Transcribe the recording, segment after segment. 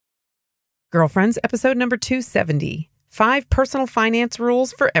Girlfriends, episode number 270, 5 personal finance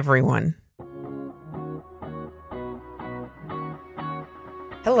rules for everyone.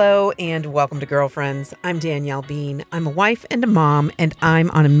 Hello and welcome to Girlfriends. I'm Danielle Bean. I'm a wife and a mom, and I'm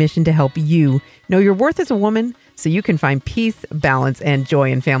on a mission to help you know your worth as a woman so you can find peace, balance, and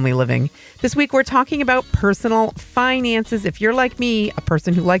joy in family living. This week, we're talking about personal finances. If you're like me, a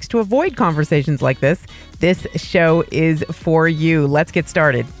person who likes to avoid conversations like this show is for you. Let's get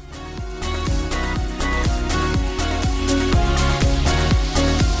started.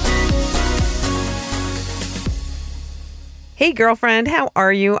 Hey, girlfriend, how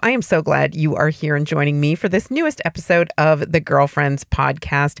are you? I am so glad you are here and joining me for this newest episode of the Girlfriends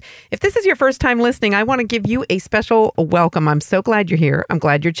podcast. If this is your first time listening, I want to give you a special welcome. I'm so glad you're here. I'm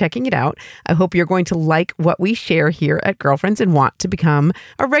glad you're checking it out. I hope you're going to like what we share here at Girlfriends and want to become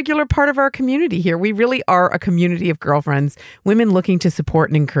a regular part of our community here. We really are a community of girlfriends, women looking to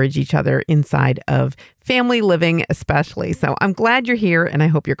support and encourage each other inside of family living especially. So I'm glad you're here and I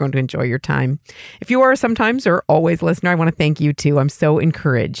hope you're going to enjoy your time. If you are a sometimes or always listener, I want to thank you too. I'm so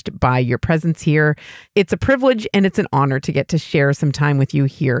encouraged by your presence here. It's a privilege and it's an honor to get to share some time with you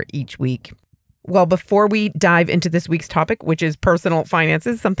here each week. Well, before we dive into this week's topic, which is personal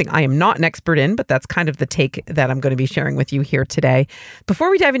finances, something I am not an expert in, but that's kind of the take that I'm going to be sharing with you here today. Before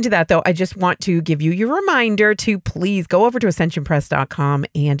we dive into that, though, I just want to give you your reminder to please go over to ascensionpress.com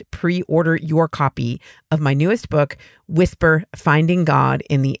and pre-order your copy of my newest book, Whisper, Finding God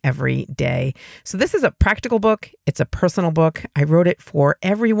in the Everyday. So this is a practical book. It's a personal book. I wrote it for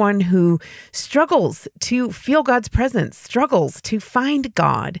everyone who struggles to feel God's presence, struggles to find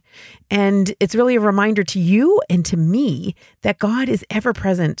God. And it's really a reminder to you and to me that God is ever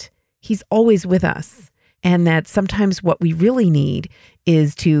present. He's always with us. And that sometimes what we really need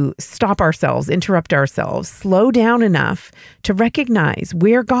is to stop ourselves, interrupt ourselves, slow down enough to recognize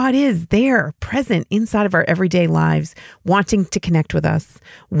where God is there, present inside of our everyday lives, wanting to connect with us,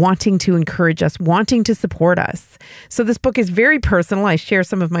 wanting to encourage us, wanting to support us. So this book is very personal. I share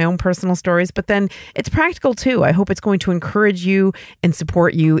some of my own personal stories, but then it's practical too. I hope it's going to encourage you and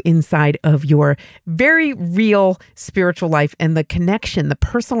support you inside of your very real spiritual life and the connection, the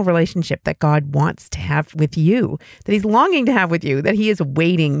personal relationship that God wants to have with you, that He's longing to have with you, that He is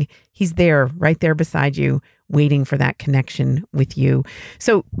waiting. He's there, right there beside you, waiting for that connection with you.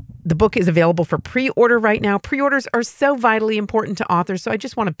 So the book is available for pre-order right now. Pre-orders are so vitally important to authors. So I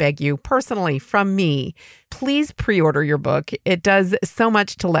just want to beg you personally from me, please pre-order your book. It does so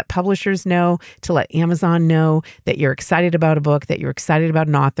much to let publishers know, to let Amazon know that you're excited about a book, that you're excited about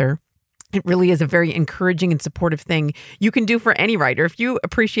an author. It really is a very encouraging and supportive thing you can do for any writer. If you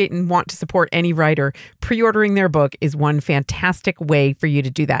appreciate and want to support any writer, pre-ordering their book is one fantastic way for you to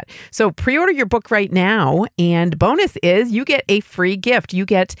do that. So pre-order your book right now. And bonus is you get a free gift. You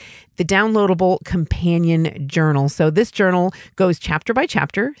get the downloadable companion journal. So this journal goes chapter by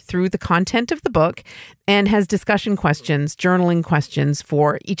chapter through the content of the book and has discussion questions, journaling questions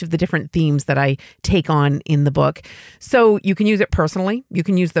for each of the different themes that I take on in the book. So you can use it personally. You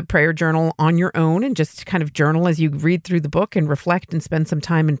can use the prayer journal on your own and just kind of journal as you read through the book and reflect and spend some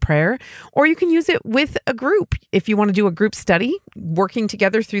time in prayer. Or you can use it with a group. If you want to do a group study, working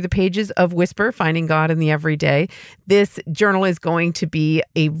together through the pages of Whisper, Finding God in the Everyday, this journal is going to be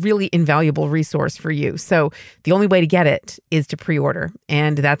a really invaluable resource for you. So the only way to get it is to pre-order.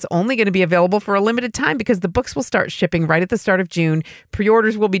 And that's only going to be available for a limited time because the books will start shipping right at the start of June.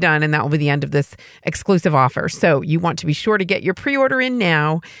 Pre-orders will be done and that will be the end of this exclusive offer. So you want to be sure to get your pre-order in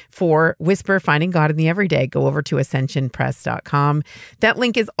now for Whisper, Finding God in the Everyday. Go over to ascensionpress.com. That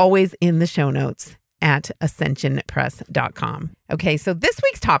link is always in the show notes at ascensionpress.com. Okay, so this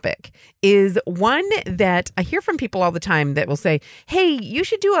week's topic is one that I hear from people all the time that will say, hey, you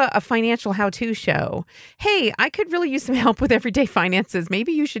should do a financial how-to show. Hey, I could really use some help with everyday finances.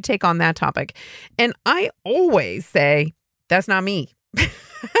 Maybe you should take on that topic. And I always say, that's not me.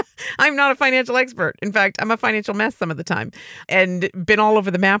 I'm not a financial expert. In fact, I'm a financial mess some of the time and been all over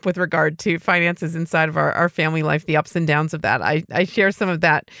the map with regard to finances inside of our family life, the ups and downs of that. I share some of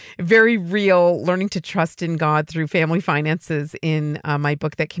that very real learning to trust in God through family finances in my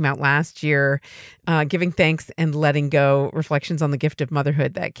book that came out last year, Giving Thanks and Letting Go, Reflections on the Gift of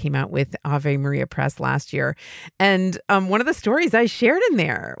Motherhood, that came out with Ave Maria Press last year. And one of the stories I shared in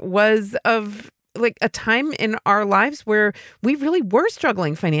there was of like a time in our lives where we really were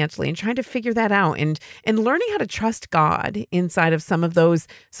struggling financially and trying to figure that out and learning how to trust God inside of some of those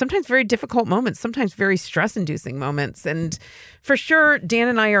sometimes very difficult moments, sometimes very stress-inducing moments. And for sure, Dan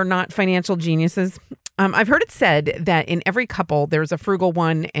and I are not financial geniuses. I've heard it said that in every couple, there's a frugal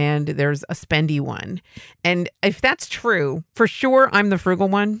one and there's a spendy one. And if that's true, for sure, I'm the frugal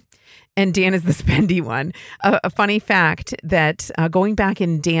one. and Dan is the spendy one. A funny fact that going back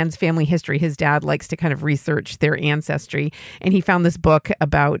in Dan's family history, his dad likes to kind of research their ancestry, and he found this book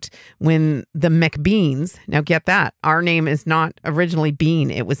about when the MacBeans, now get that, our name is not originally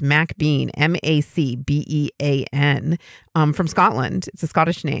Bean, it was MacBean, Macbean, from Scotland. It's a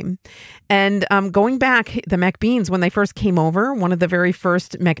Scottish name. And going back, the MacBeans, when they first came over, one of the very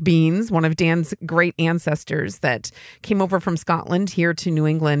first MacBeans, one of Dan's great ancestors that came over from Scotland here to New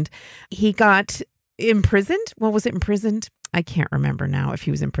England, he got imprisoned. Well, was it imprisoned? I can't remember now if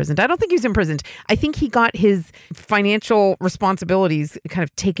he was imprisoned. I don't think he was imprisoned. I think he got his financial responsibilities kind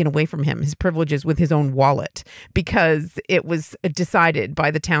of taken away from him, his privileges with his own wallet, because it was decided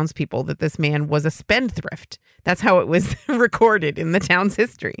by the townspeople that this man was a spendthrift. That's how it was recorded in the town's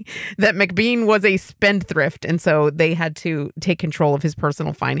history, that MacBean was a spendthrift. And so they had to take control of his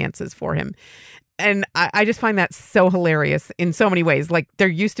personal finances for him. And I just find that so hilarious in so many ways. Like, there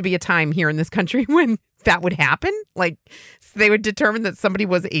used to be a time here in this country when that would happen. Like, they would determine that somebody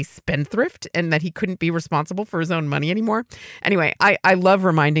was a spendthrift and that he couldn't be responsible for his own money anymore. Anyway, I love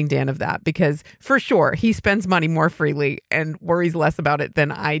reminding Dan of that, because for sure he spends money more freely and worries less about it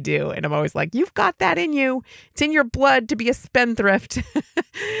than I do. And I'm always like, you've got that in you. It's in your blood to be a spendthrift.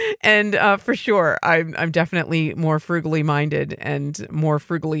 And for sure, I'm definitely more frugally minded and more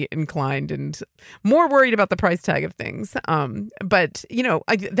frugally inclined and more worried about the price tag of things. But, you know,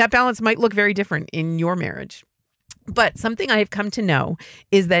 that balance might look very different in your marriage. But something I have come to know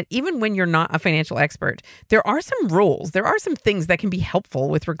is that even when you're not a financial expert, there are some rules, there are some things that can be helpful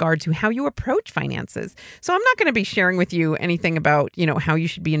with regard to how you approach finances. So I'm not going to be sharing with you anything about, you know, how you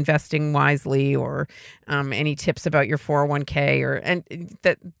should be investing wisely or any tips about your 401k and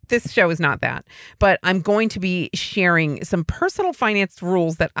that this show is not that. But I'm going to be sharing some personal finance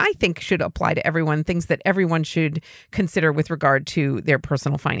rules that I think should apply to everyone, things that everyone should consider with regard to their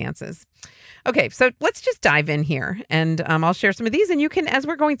personal finances. Okay, so let's just dive in here, and I'll share some of these, and you can, as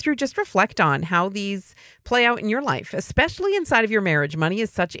we're going through, just reflect on how these play out in your life, especially inside of your marriage. Money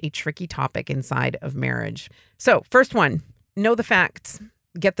is such a tricky topic inside of marriage. So first one, know the facts.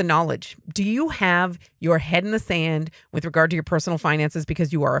 Get the knowledge. Do you have your head in the sand with regard to your personal finances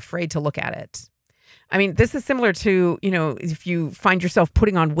because you are afraid to look at it? I mean, this is similar to, you know, if you find yourself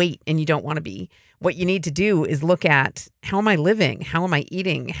putting on weight and you don't want to be, what you need to do is look at, how am I living? How am I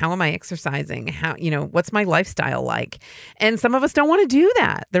eating? How am I exercising? How, you know, what's my lifestyle like? And some of us don't want to do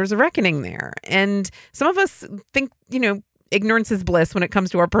that. There's a reckoning there. And some of us think, you know, ignorance is bliss when it comes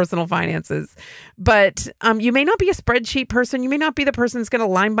to our personal finances. But you may not be a spreadsheet person. You may not be the person that's going to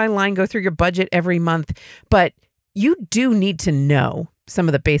line by line go through your budget every month. But you do need to know some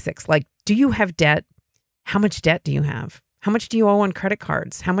of the basics. Like, do you have debt? How much debt do you have? How much do you owe on credit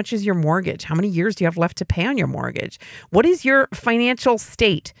cards? How much is your mortgage? How many years do you have left to pay on your mortgage? What is your financial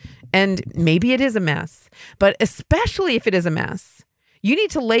state? And maybe it is a mess, but especially if it is a mess, you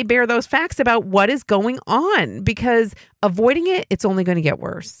need to lay bare those facts about what is going on, because avoiding it, it's only going to get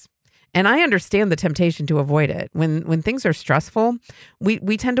worse. And I understand the temptation to avoid it. When things are stressful,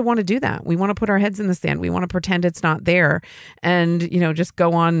 we tend to want to do that. We want to put our heads in the sand. We want to pretend it's not there and, you know, just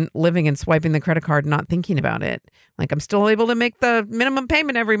go on living and swiping the credit card, not thinking about it. Like, I'm still able to make the minimum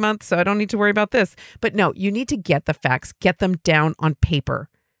payment every month, so I don't need to worry about this. But no, you need to get the facts, get them down on paper.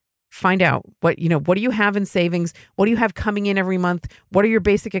 Find out what do you have in savings? What do you have coming in every month? What are your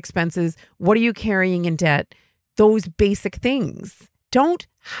basic expenses? What are you carrying in debt? Those basic things. Don't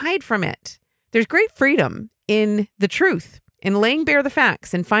hide from it. There's great freedom in the truth, in laying bare the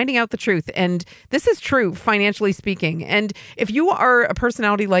facts and finding out the truth. And this is true, financially speaking. And if you are a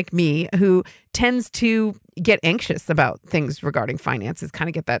personality like me who tends to get anxious about things regarding finances, kind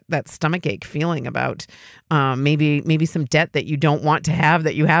of get that stomachache feeling about maybe some debt that you don't want to have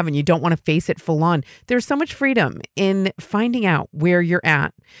that you have and you don't want to face it full on, there's so much freedom in finding out where you're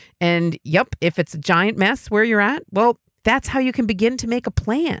at. And yep, if it's a giant mess where you're at, well, that's how you can begin to make a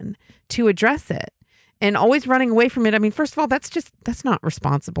plan to address it. And always running away from it, I mean, first of all, that's not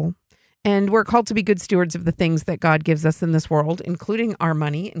responsible. And we're called to be good stewards of the things that God gives us in this world, including our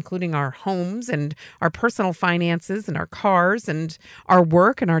money, including our homes and our personal finances and our cars and our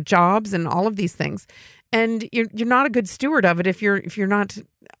work and our jobs and all of these things. And you're not a good steward of it if you're not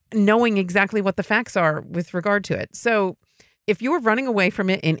knowing exactly what the facts are with regard to it. So if you're running away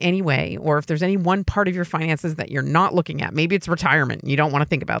from it in any way, or if there's any one part of your finances that you're not looking at, maybe it's retirement, you don't want to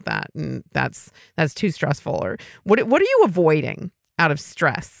think about that, and that's too stressful, or what are you avoiding out of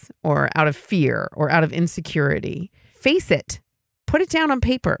stress or out of fear or out of insecurity? Face it. Put it down on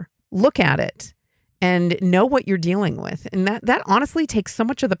paper. Look at it. and know what you're dealing with. And that honestly takes so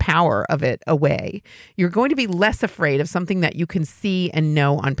much of the power of it away. You're going to be less afraid of something that you can see and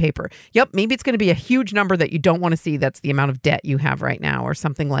know on paper. Yep, maybe it's going to be a huge number that you don't want to see. That's the amount of debt you have right now or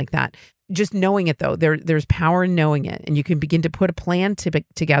something like that. Just knowing it, though, there's power in knowing it. And you can begin to put a plan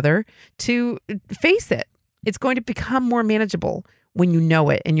together to face it. It's going to become more manageable when you know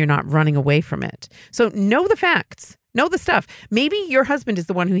it and you're not running away from it. So know the facts. Know the stuff. Maybe your husband is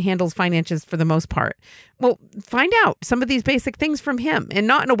the one who handles finances for the most part. Well, find out some of these basic things from him, and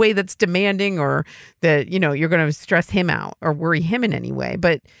not in a way that's demanding or that, you're going to stress him out or worry him in any way.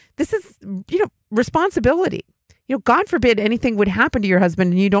 But this is, responsibility. God forbid anything would happen to your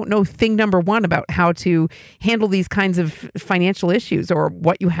husband and you don't know thing number one about how to handle these kinds of financial issues or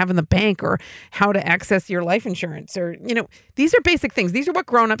what you have in the bank or how to access your life insurance or, these are basic things. These are what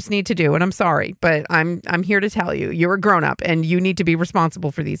grownups need to do. And I'm sorry, but I'm here to tell you, you're a grownup and you need to be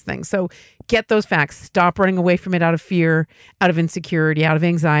responsible for these things. So get those facts. Stop running away from it out of fear, out of insecurity, out of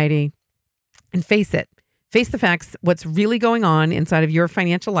anxiety, and face it. Face the facts, what's really going on inside of your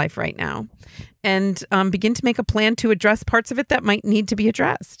financial life right now, and begin to make a plan to address parts of it that might need to be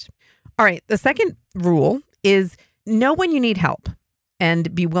addressed. All right, the second rule is know when you need help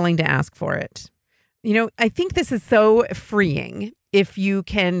and be willing to ask for it. I think this is so freeing if you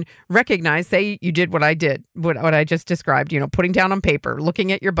can recognize, say you did what I did, what I just described, putting down on paper,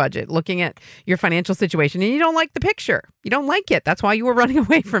 looking at your budget, looking at your financial situation, and you don't like the picture. You don't like it. That's why you were running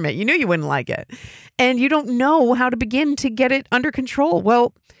away from it. You knew you wouldn't like it. And you don't know how to begin to get it under control.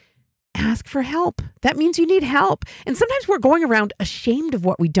 Well, ask for help. That means you need help. And sometimes we're going around ashamed of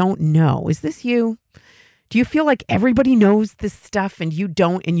what we don't know. Is this you? Do you feel like everybody knows this stuff and you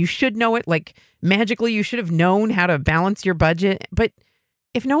don't, and you should know it? Like magically you should have known how to balance your budget. But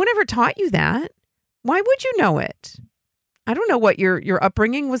if no one ever taught you that, why would you know it? I don't know what your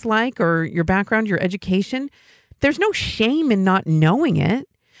upbringing was like or your background, your education. There's no shame in not knowing it,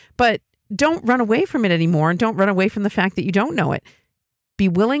 but don't run away from it anymore, and don't run away from the fact that you don't know it. Be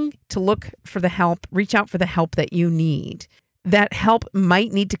willing to look for the help, reach out for the help that you need. That help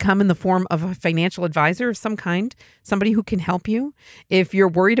might need to come in the form of a financial advisor of some kind, somebody who can help you. If you're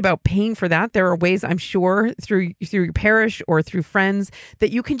worried about paying for that, there are ways, I'm sure, through your parish or through friends,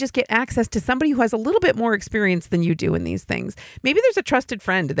 that you can just get access to somebody who has a little bit more experience than you do in these things. Maybe there's a trusted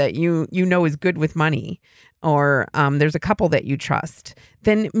friend that you know is good with money, or there's a couple that you trust.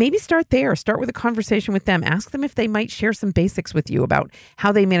 Then maybe start there. Start with a conversation with them. Ask them if they might share some basics with you about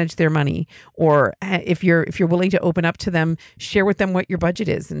how they manage their money, or if you're willing to open up to them, share with them what your budget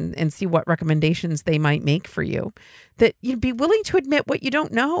is and see what recommendations they might make for you. That you'd be willing to admit what you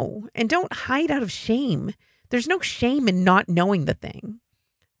don't know, and don't hide out of shame. There's no shame in not knowing the thing.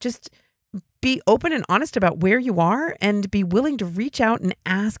 Just be open and honest about where you are and be willing to reach out and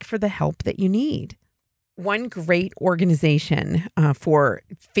ask for the help that you need. One great organization for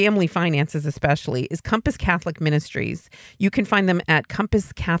family finances especially is Compass Catholic Ministries. You can find them at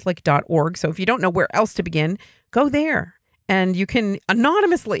compasscatholic.org. So if you don't know where else to begin, go there. And you can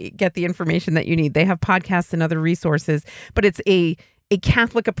anonymously get the information that you need. They have podcasts and other resources, but it's a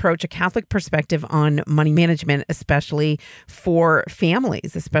Catholic approach, a Catholic perspective on money management, especially for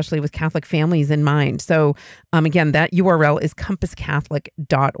families, especially with Catholic families in mind. So again, that URL is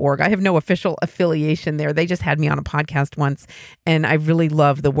compasscatholic.org. I have no official affiliation there. They just had me on a podcast once, and I really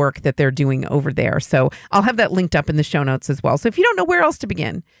love the work that they're doing over there. So I'll have that linked up in the show notes as well. So if you don't know where else to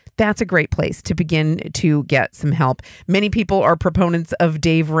begin, that's a great place to begin to get some help. Many people are proponents of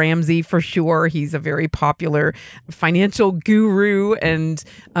Dave Ramsey for sure. He's a very popular financial guru and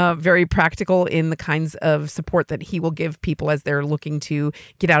very practical in the kinds of support that he will give people as they're looking to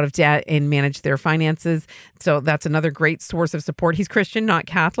get out of debt and manage their finances. So that's another great source of support. He's Christian, not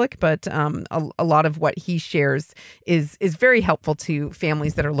Catholic, but a lot of what he shares is very helpful to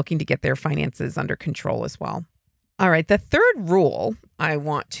families that are looking to get their finances under control as well. All right, the third rule I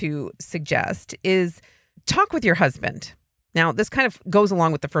want to suggest is talk with your husband. Now, this kind of goes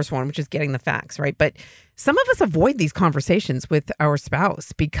along with the first one, which is getting the facts, right? But some of us avoid these conversations with our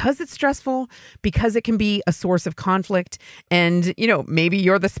spouse because it's stressful, because it can be a source of conflict. And, maybe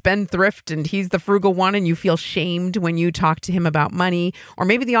you're the spendthrift and he's the frugal one and you feel shamed when you talk to him about money. Or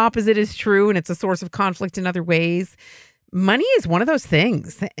maybe the opposite is true and it's a source of conflict in other ways. Money is one of those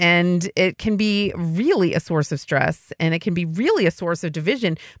things, and it can be really a source of stress, and it can be really a source of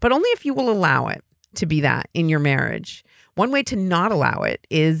division, but only if you will allow it to be that in your marriage. One way to not allow it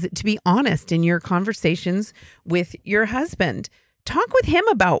is to be honest in your conversations with your husband. Talk with him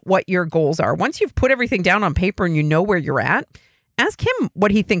about what your goals are. Once you've put everything down on paper and you know where you're at, ask him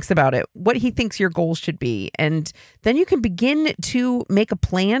what he thinks about it, what he thinks your goals should be, and then you can begin to make a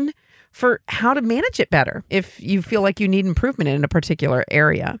plan for how to manage it better if you feel like you need improvement in a particular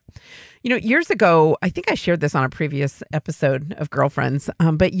area. Years ago, I think I shared this on a previous episode of Girlfriends,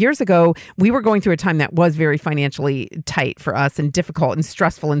 but years ago, we were going through a time that was very financially tight for us and difficult and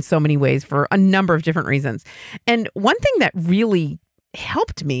stressful in so many ways for a number of different reasons. And one thing that really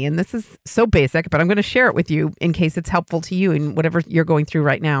helped me, and this is so basic, but I'm going to share it with you in case it's helpful to you in whatever you're going through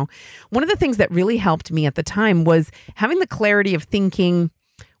right now. One of the things that really helped me at the time was having the clarity of thinking,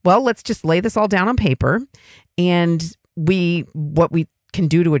 well, let's just lay this all down on paper and what we can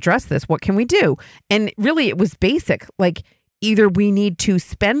do to address this. What can we do? And really it was basic. Like either we need to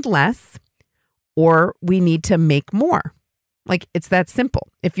spend less or we need to make more. Like it's that simple.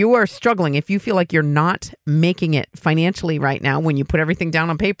 If you are struggling, if you feel like you're not making it financially right now, when you put everything down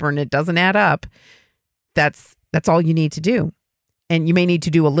on paper and it doesn't add up, that's all you need to do. And you may need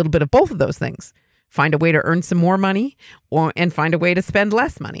to do a little bit of both of those things. Find a way to earn some more money and find a way to spend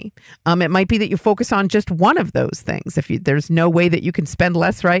less money. It might be that you focus on just one of those things. If there's no way that you can spend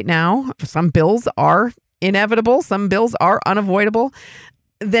less right now, some bills are inevitable, some bills are unavoidable,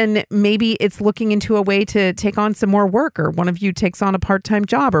 then maybe it's looking into a way to take on some more work, or one of you takes on a part-time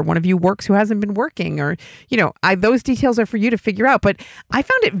job, or one of you works who hasn't been working, or, those details are for you to figure out. But I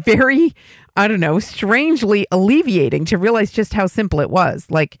found it very, strangely alleviating to realize just how simple it was.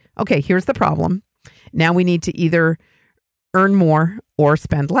 Like, okay, here's the problem. Now we need to either earn more or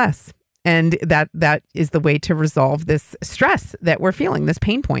spend less. And that is the way to resolve this stress that we're feeling, this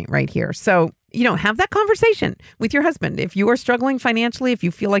pain point right here. So, have that conversation with your husband. If you are struggling financially, if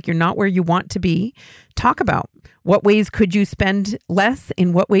you feel like you're not where you want to be, talk about what ways could you spend less?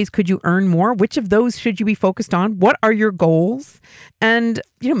 In what ways could you earn more? Which of those should you be focused on? What are your goals? And,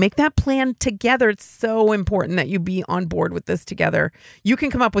 make that plan together. It's so important that you be on board with this together. You can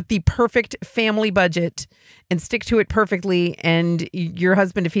come up with the perfect family budget and stick to it perfectly. And your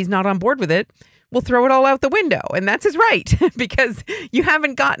husband, if he's not on board with it, will throw it all out the window. And that's his right, because you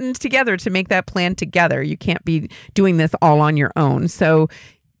haven't gotten together to make that plan together. You can't be doing this all on your own. So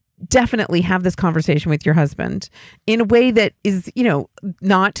definitely have this conversation with your husband in a way that is,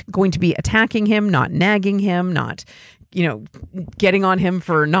 not going to be attacking him, not nagging him, not, getting on him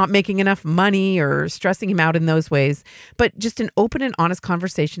for not making enough money or stressing him out in those ways, but just an open and honest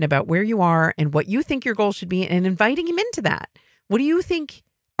conversation about where you are and what you think your goals should be, and inviting him into that. What do you think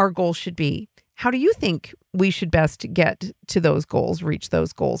our goals should be? How do you think we should best get to those goals, reach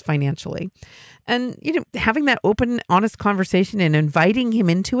those goals financially? And, having that open, honest conversation and inviting him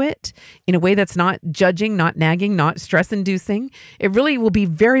into it in a way that's not judging, not nagging, not stress inducing. It really will be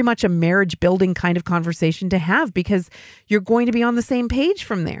very much a marriage building kind of conversation to have, because you're going to be on the same page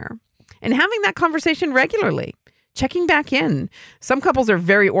from there. And having that conversation regularly. Checking back in. Some couples are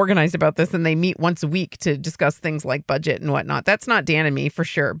very organized about this and they meet once a week to discuss things like budget and whatnot. That's not Dan and me for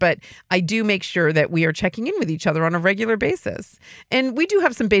sure, but I do make sure that we are checking in with each other on a regular basis. And we do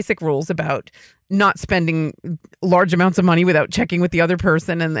have some basic rules about not spending large amounts of money without checking with the other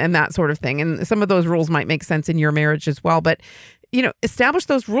person and that sort of thing. And some of those rules might make sense in your marriage as well. But, establish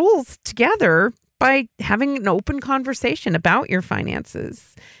those rules together by having an open conversation about your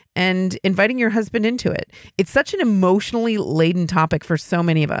finances and inviting your husband into it. It's such an emotionally laden topic for so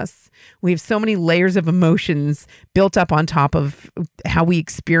many of us. We have so many layers of emotions built up on top of how we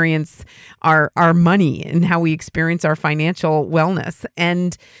experience our money and how we experience our financial wellness.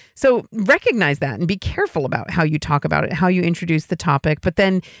 And so recognize that and be careful about how you talk about it, how you introduce the topic, but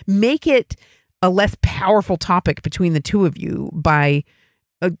then make it a less powerful topic between the two of you by,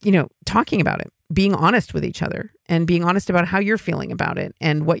 talking about it, being honest with each other and being honest about how you're feeling about it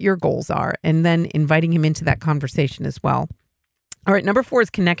and what your goals are, and then inviting him into that conversation as well. All right, number 4 is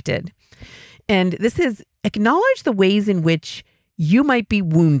connected. And this is acknowledge the ways in which you might be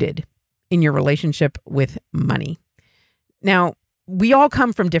wounded in your relationship with money. Now, we all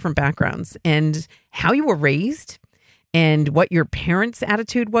come from different backgrounds, and how you were raised and what your parents'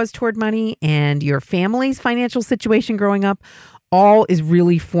 attitude was toward money and your family's financial situation growing up all is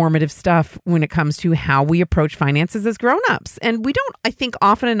really formative stuff when it comes to how we approach finances as grown-ups. And we don't, I think,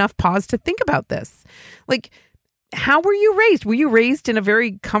 often enough pause to think about this. Like, how were you raised? Were you raised in a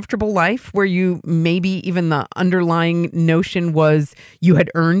very comfortable life where you maybe even the underlying notion was you had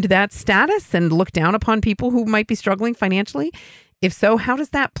earned that status and looked down upon people who might be struggling financially? If so, how does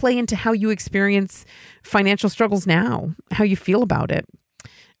that play into how you experience financial struggles now, how you feel about it?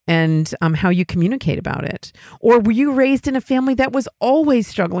 And how you communicate about it? Or were you raised in a family that was always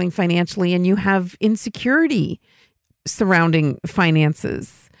struggling financially and you have insecurity surrounding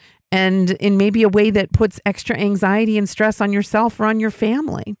finances and in maybe a way that puts extra anxiety and stress on yourself or on your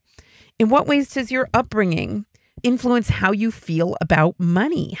family? In what ways does your upbringing influence how you feel about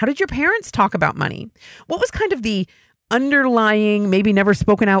money? How did your parents talk about money? What was kind of the underlying, maybe never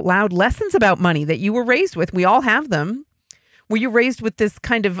spoken out loud lessons about money that you were raised with? We all have them. Were you raised with this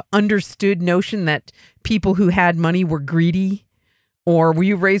kind of understood notion that people who had money were greedy? Or were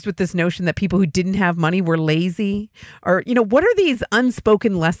you raised with this notion that people who didn't have money were lazy? Or, what are these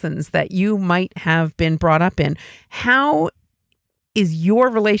unspoken lessons that you might have been brought up in? How is your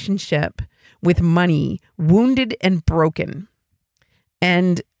relationship with money wounded and broken?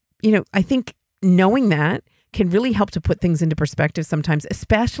 And, I think knowing that can really help to put things into perspective sometimes,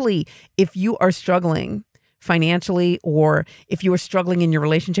 especially if you are struggling financially, or if you are struggling in your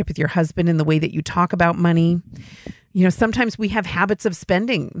relationship with your husband in the way that you talk about money. Sometimes we have habits of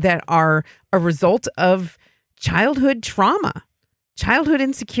spending that are a result of childhood trauma, childhood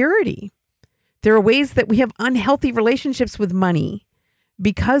insecurity. There are ways that we have unhealthy relationships with money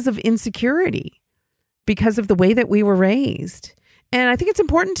because of insecurity, because of the way that we were raised. And I think it's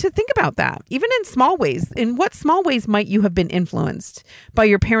important to think about that, even in small ways. In what small ways might you have been influenced by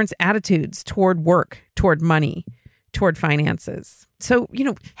your parents' attitudes toward work, toward money, toward finances? So,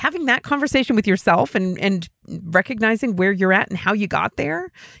 having that conversation with yourself and recognizing where you're at and how you got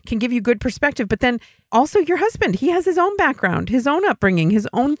there can give you good perspective. But then also your husband, he has his own background, his own upbringing, his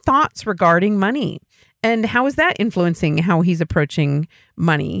own thoughts regarding money. And how is that influencing how he's approaching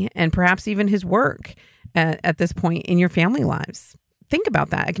money and perhaps even his work at this point in your family lives? Think about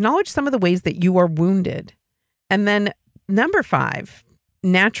that. Acknowledge some of the ways that you are wounded. And then number 5,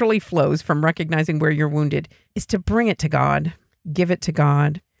 naturally flows from recognizing where you're wounded, is to bring it to God. Give it to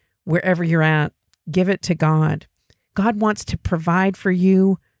God. Wherever you're at, give it to God. God wants to provide for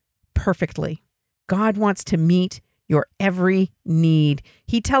you perfectly. God wants to meet your every need.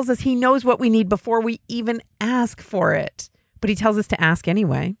 He tells us he knows what we need before we even ask for it. But he tells us to ask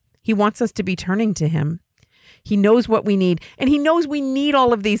anyway. He wants us to be turning to him. He knows what we need, and he knows we need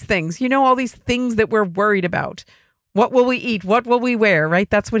all of these things. All these things that we're worried about. What will we eat? What will we wear? Right?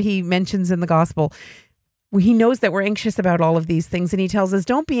 That's what he mentions in the gospel. He knows that we're anxious about all of these things, and he tells us,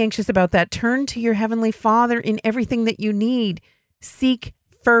 don't be anxious about that. Turn to your heavenly Father in everything that you need. Seek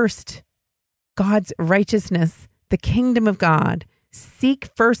first God's righteousness, the kingdom of God. Seek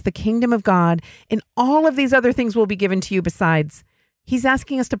first the kingdom of God, and all of these other things will be given to you besides. He's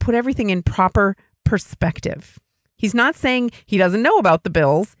asking us to put everything in proper perspective. He's not saying he doesn't know about the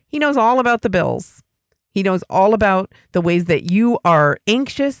bills. He knows all about the bills. He knows all about the ways that you are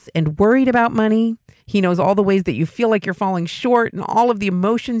anxious and worried about money. He knows all the ways that you feel like you're falling short and all of the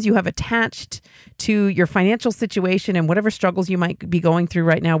emotions you have attached to your financial situation and whatever struggles you might be going through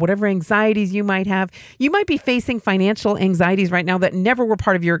right now, whatever anxieties you might have. You might be facing financial anxieties right now that never were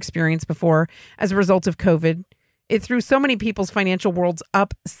part of your experience before as a result of COVID. It threw so many people's financial worlds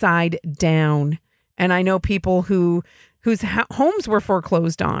upside down. And I know people whose homes were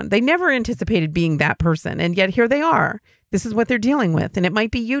foreclosed on. They never anticipated being that person. And yet here they are. This is what they're dealing with. And it might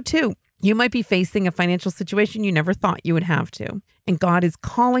be you too. You might be facing a financial situation you never thought you would have to. And God is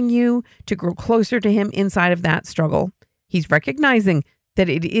calling you to grow closer to him inside of that struggle. He's recognizing that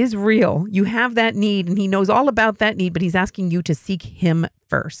it is real. You have that need and he knows all about that need, but he's asking you to seek him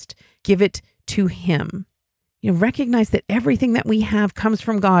first. Give it to him. Recognize that everything that we have comes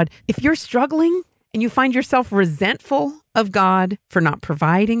from God. If you're struggling and you find yourself resentful of God for not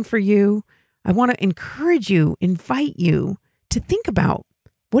providing for you, I want to encourage you, invite you to think about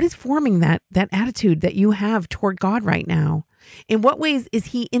what is forming that attitude that you have toward God right now. In what ways is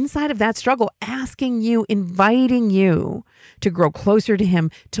he inside of that struggle asking you, inviting you to grow closer to him,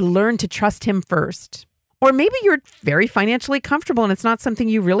 to learn to trust him first? Or maybe you're very financially comfortable and it's not something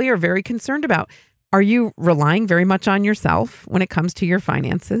you really are very concerned about. Are you relying very much on yourself when it comes to your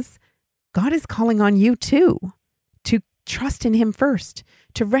finances? God is calling on you too, to trust in him first,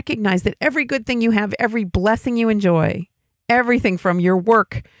 to recognize that every good thing you have, every blessing you enjoy, everything from your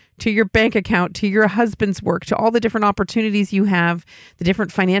work to your bank account, to your husband's work, to all the different opportunities you have, the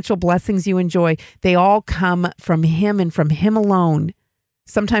different financial blessings you enjoy, they all come from him and from him alone.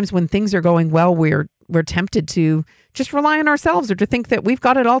 Sometimes when things are going well, we're tempted to just rely on ourselves or to think that we've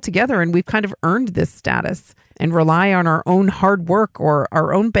got it all together and we've kind of earned this status and rely on our own hard work or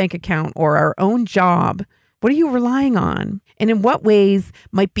our own bank account or our own job. What are you relying on? And in what ways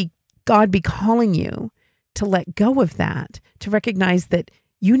might God be calling you to let go of that, to recognize that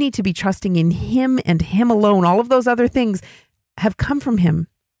you need to be trusting in him and him alone. All of those other things have come from him.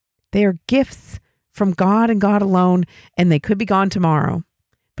 They are gifts from God and God alone, and they could be gone tomorrow.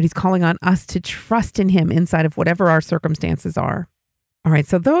 But he's calling on us to trust in him inside of whatever our circumstances are. All right,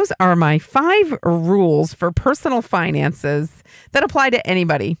 so those are my 5 rules for personal finances that apply to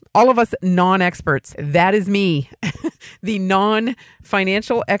anybody, all of us non-experts. That is me, the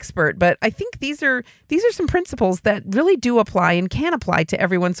non-financial expert. But I think these are some principles that really do apply and can apply to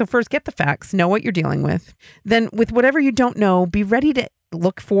everyone. So first, get the facts, know what you're dealing with. Then with whatever you don't know, be ready to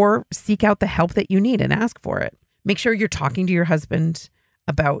seek out the help that you need and ask for it. Make sure you're talking to your husband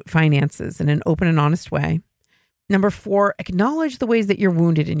about finances in an open and honest way. Number 4, acknowledge the ways that you're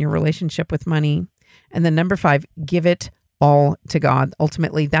wounded in your relationship with money. And then number 5, give it all to God.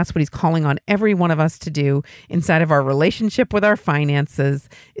 Ultimately, that's what he's calling on every one of us to do inside of our relationship with our finances,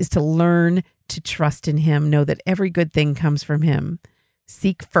 is to learn to trust in him, know that every good thing comes from him.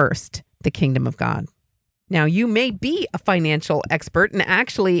 Seek first the kingdom of God. Now, you may be a financial expert, and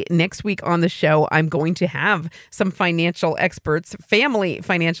actually next week on the show, I'm going to have some financial experts, family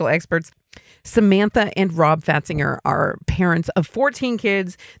financial experts. Samantha and Rob Fatzinger are parents of 14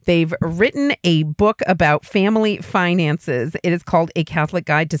 kids. They've written a book about family finances. It is called A Catholic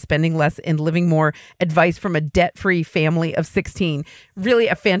Guide to Spending Less and Living More, Advice from a Debt-Free Family of 16. Really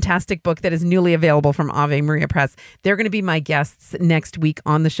a fantastic book that is newly available from Ave Maria Press. They're going to be my guests next week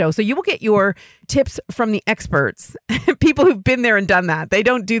on the show. So you will get your tips from the experts, people who've been there and done that. They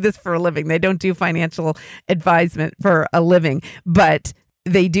don't do this for a living. They don't do financial advisement for a living, but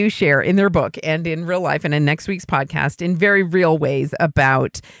they do share in their book and in real life and in next week's podcast in very real ways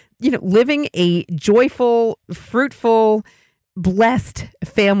about, living a joyful, fruitful, blessed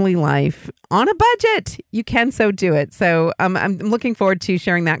family life on a budget. You can so do it. So I'm looking forward to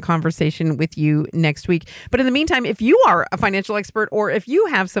sharing that conversation with you next week. But in the meantime, if you are a financial expert or if you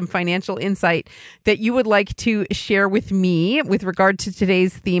have some financial insight that you would like to share with me with regard to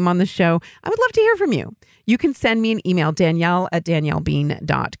today's theme on the show, I would love to hear from you. You can send me an email,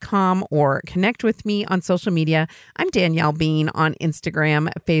 danielle@daniellebean.com, or connect with me on social media. I'm Danielle Bean on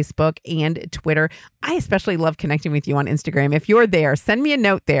Instagram, Facebook, and Twitter. I especially love connecting with you on Instagram. If you're there, send me a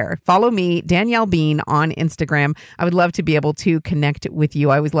note there. Follow me, Danielle Bean, on Instagram. I would love to be able to connect with you.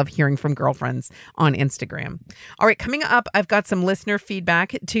 I always love hearing from girlfriends on Instagram. All right, coming up, I've got some listener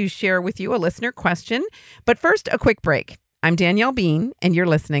feedback to share with you, a listener question. But first, a quick break. I'm Danielle Bean, and you're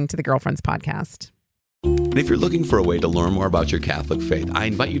listening to the Girlfriends Podcast. And if you're looking for a way to learn more about your Catholic faith, I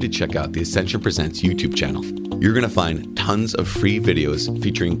invite you to check out the Ascension Presents YouTube channel. You're going to find tons of free videos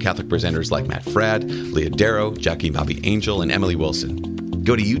featuring Catholic presenters like Matt Fradd, Leah Darrow, Jackie Bobby Angel, and Emily Wilson.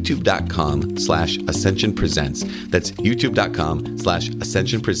 Go to youtube.com/Ascension Presents. That's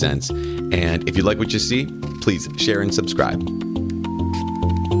youtube.com/Ascension Presents. And if you like what you see, please share and subscribe.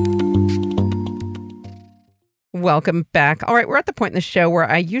 Welcome back. All right, we're at the point in the show where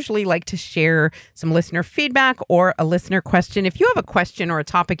I usually like to share some listener feedback or a listener question. If you have a question or a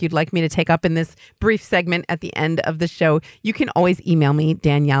topic you'd like me to take up in this brief segment at the end of the show, you can always email me,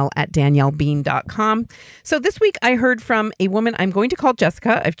 danielle@daniellebean.com. So this week I heard from a woman I'm going to call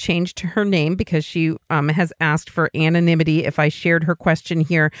Jessica. I've changed her name because she has asked for anonymity if I shared her question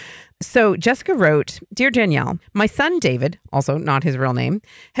here. So Jessica wrote, "Dear Danielle, my son David, also not his real name,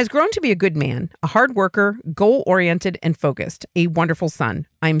 has grown to be a good man, a hard worker, goal-oriented and focused, a wonderful son.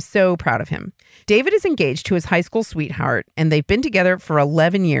 I'm so proud of him. David is engaged to his high school sweetheart, and they've been together for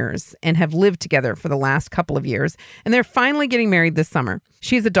 11 years and have lived together for the last couple of years, and they're finally getting married this summer.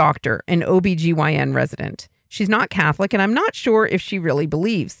 She's a doctor, an OBGYN resident. She's not Catholic, and I'm not sure if she really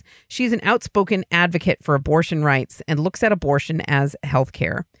believes. She's an outspoken advocate for abortion rights and looks at abortion as health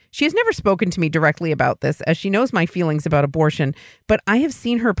care. She has never spoken to me directly about this, as she knows my feelings about abortion, but I have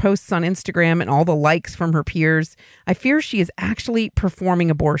seen her posts on Instagram and all the likes from her peers. I fear she is actually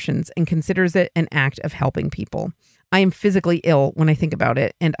performing abortions and considers it an act of helping people. I am physically ill when I think about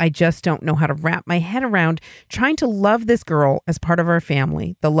it, and I just don't know how to wrap my head around trying to love this girl as part of our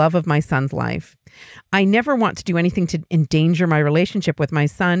family, the love of my son's life. I never want to do anything to endanger my relationship with my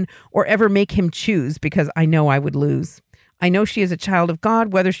son or ever make him choose because I know I would lose. I know she is a child of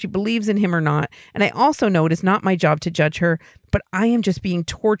God, whether she believes in him or not, and I also know it is not my job to judge her, but I am just being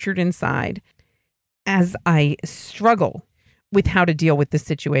tortured inside as I struggle with how to deal with this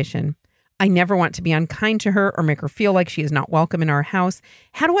situation. I never want to be unkind to her or make her feel like she is not welcome in our house.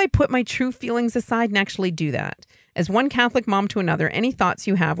 How do I put my true feelings aside and actually do that? As one Catholic mom to another, any thoughts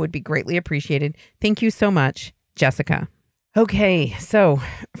you have would be greatly appreciated. Thank you so much, Jessica." Okay, so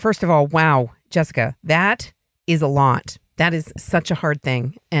first of all, wow, Jessica, that is a lot. That is such a hard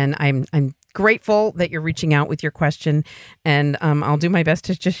thing. And I'm grateful that you're reaching out with your question. And I'll do my best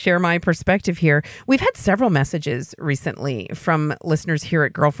to just share my perspective here. We've had several messages recently from listeners here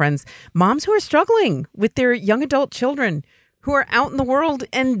at Girlfriends, moms who are struggling with their young adult children, who are out in the world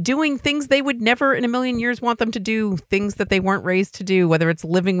and doing things they would never in a million years want them to do, things that they weren't raised to do, whether it's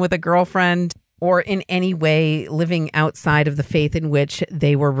living with a girlfriend or in any way living outside of the faith in which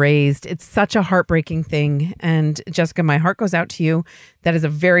they were raised. It's such a heartbreaking thing. And Jessica, my heart goes out to you. That is a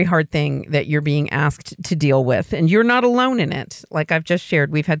very hard thing that you're being asked to deal with. And you're not alone in it. Like I've just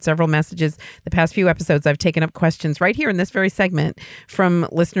shared, we've had several messages. The past few episodes, I've taken up questions right here in this very segment from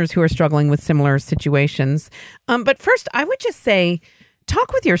listeners who are struggling with similar situations. But first, I would just say,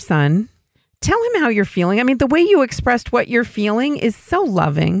 talk with your son. Tell him how you're feeling. I mean, the way you expressed what you're feeling is so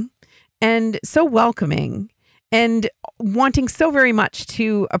loving and so welcoming and wanting so very much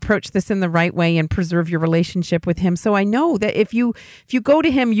to approach this in the right way and preserve your relationship with him. So I know that if you go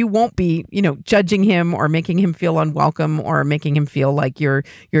to him, you won't be, judging him or making him feel unwelcome or making him feel like you're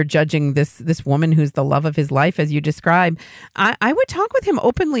judging this woman who's the love of his life, as you describe. I would talk with him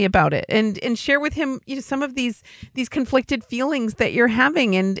openly about it and share with him, some of these conflicted feelings that you're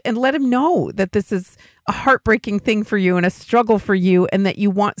having and let him know that this is a heartbreaking thing for you and a struggle for you, and that you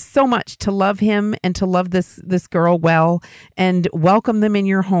want so much to love him and to love this girl well and welcome them in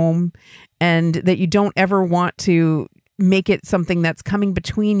your home, and that you don't ever want to make it something that's coming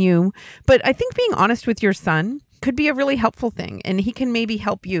between you. But I think being honest with your son could be a really helpful thing, and he can maybe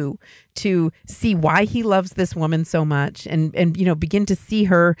help you to see why he loves this woman so much and begin to see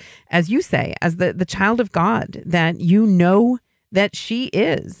her, as you say, as the child of God that that she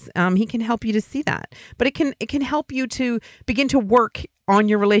is. He can help you to see that. But it can help you to begin to work on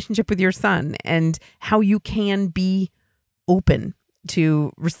your relationship with your son and how you can be open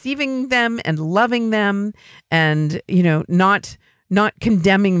to receiving them and loving them and, not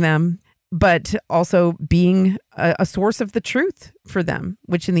condemning them, but also being a source of the truth for them,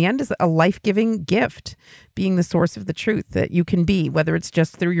 which in the end is a life-giving gift, being the source of the truth that you can be, whether it's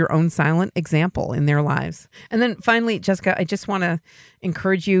just through your own silent example in their lives. And then finally, Jessica, I just want to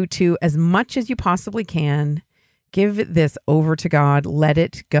encourage you to, as much as you possibly can, give this over to God. Let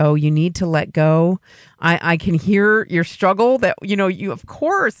it go. You need to let go. I can hear your struggle that, you, of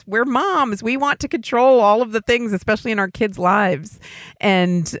course, we're moms. We want to control all of the things, especially in our kids' lives.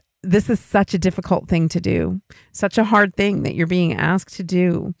 And this is such a difficult thing to do, such a hard thing that you're being asked to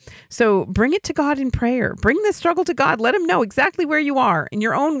do. So bring it to God in prayer. Bring this struggle to God. Let him know exactly where you are in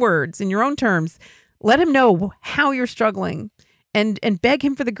your own words, in your own terms. Let him know how you're struggling and beg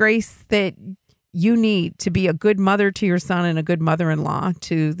him for the grace that you need to be a good mother to your son and a good mother-in-law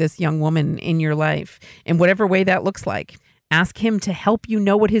to this young woman in your life in whatever way that looks like. Ask him to help you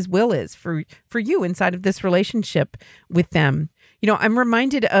know what his will is for you inside of this relationship with them. I'm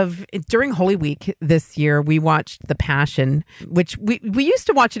reminded of during Holy Week this year, we watched The Passion, which we used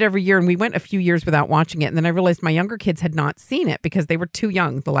to watch it every year, and we went a few years without watching it. And then I realized my younger kids had not seen it because they were too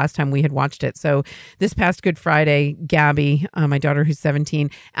young the last time we had watched it. So this past Good Friday, Gabby, my daughter who's 17,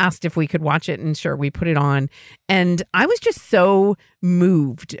 asked if we could watch it. And sure, we put it on. And I was just so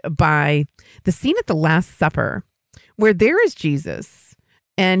moved by the scene at the Last Supper where there is Jesus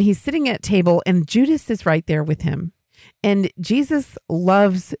and he's sitting at table and Judas is right there with him. And Jesus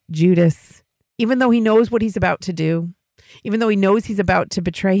loves Judas, even though he knows what he's about to do, even though he knows he's about to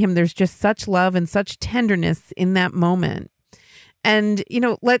betray him. There's just such love and such tenderness in that moment. And,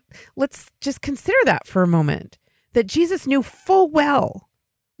 let's just consider that for a moment, that Jesus knew full well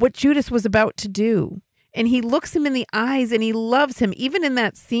what Judas was about to do. And he looks him in the eyes and he loves him, even in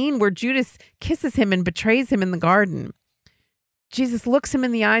that scene where Judas kisses him and betrays him in the garden. Jesus looks him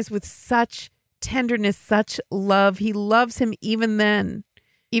in the eyes with such tenderness, such love. He loves him even then,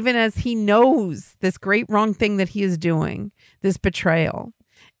 even as he knows this great wrong thing that he is doing, this betrayal.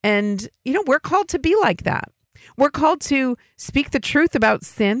 And, we're called to be like that. We're called to speak the truth about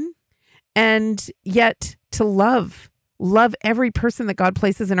sin and yet to love every person that God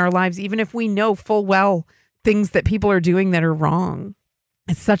places in our lives, even if we know full well things that people are doing that are wrong.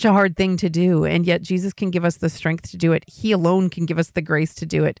 It's such a hard thing to do, and yet Jesus can give us the strength to do it. He alone can give us the grace to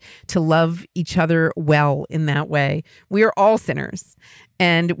do it, to love each other well in that way. We are all sinners,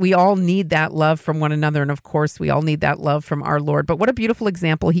 and we all need that love from one another, and of course, we all need that love from our Lord. But what a beautiful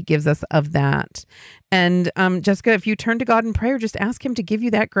example he gives us of that. And Jessica, if you turn to God in prayer, just ask him to give you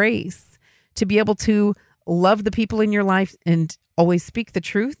that grace to be able to love the people in your life and always speak the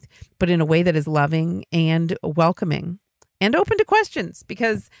truth, but in a way that is loving and welcoming. And open to questions,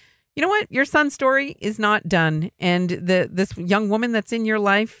 because you know what? Your son's story is not done. And this young woman that's in your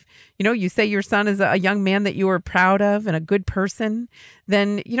life, you say your son is a young man that you are proud of and a good person,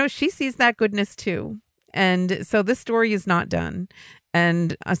 then, she sees that goodness too. And so this story is not done.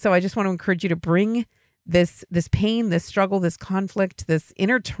 And so I just want to encourage you to bring this pain, this struggle, this conflict, this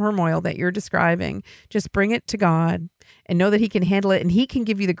inner turmoil that you're describing, just bring it to God and know that he can handle it and he can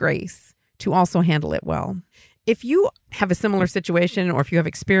give you the grace to also handle it well. If you have a similar situation, or if you have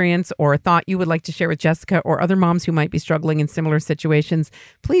experience or a thought you would like to share with Jessica or other moms who might be struggling in similar situations,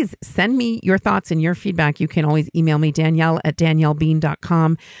 please send me your thoughts and your feedback. You can always email me,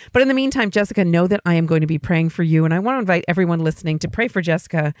 Danielle@daniellebean.com. But in the meantime, Jessica, know that I am going to be praying for you. And I want to invite everyone listening to pray for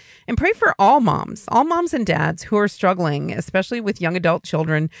Jessica and pray for all moms and dads who are struggling, especially with young adult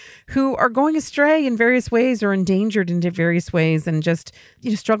children who are going astray in various ways or endangered in various ways and just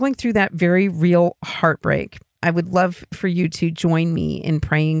struggling through that very real heartbreak. I would love for you to join me in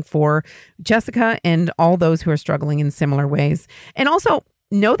praying for Jessica and all those who are struggling in similar ways. And also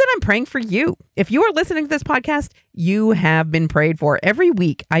know that I'm praying for you. If you are listening to this podcast, you have been prayed for. Every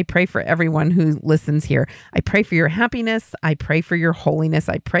week, I pray for everyone who listens here. I pray for your happiness. I pray for your holiness.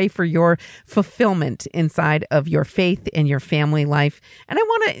 I pray for your fulfillment inside of your faith and your family life. And I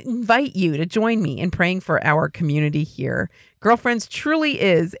want to invite you to join me in praying for our community here. Girlfriends truly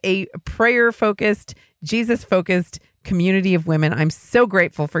is a prayer-focused, Jesus-focused community of women. I'm so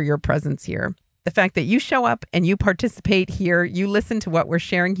grateful for your presence here. The fact that you show up and you participate here, you listen to what we're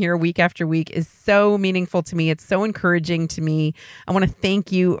sharing here week after week is so meaningful to me. It's so encouraging to me. I want to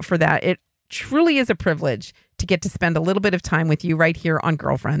thank you for that. It truly is a privilege to get to spend a little bit of time with you right here on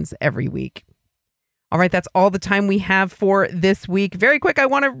Girlfriends every week. All right, that's all the time we have for this week. Very quick, I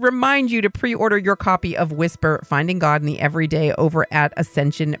want to remind you to pre-order your copy of Whisper, Finding God in the Everyday over at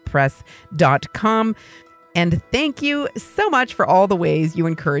ascensionpress.com. And thank you so much for all the ways you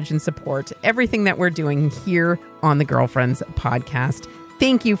encourage and support everything that we're doing here on the Girlfriends podcast.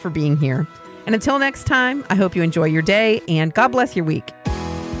 Thank you for being here. And until next time, I hope you enjoy your day and God bless your week.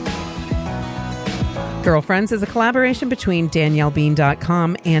 Girlfriends is a collaboration between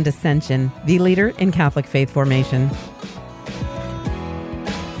DanielleBean.com and Ascension, the leader in Catholic faith formation.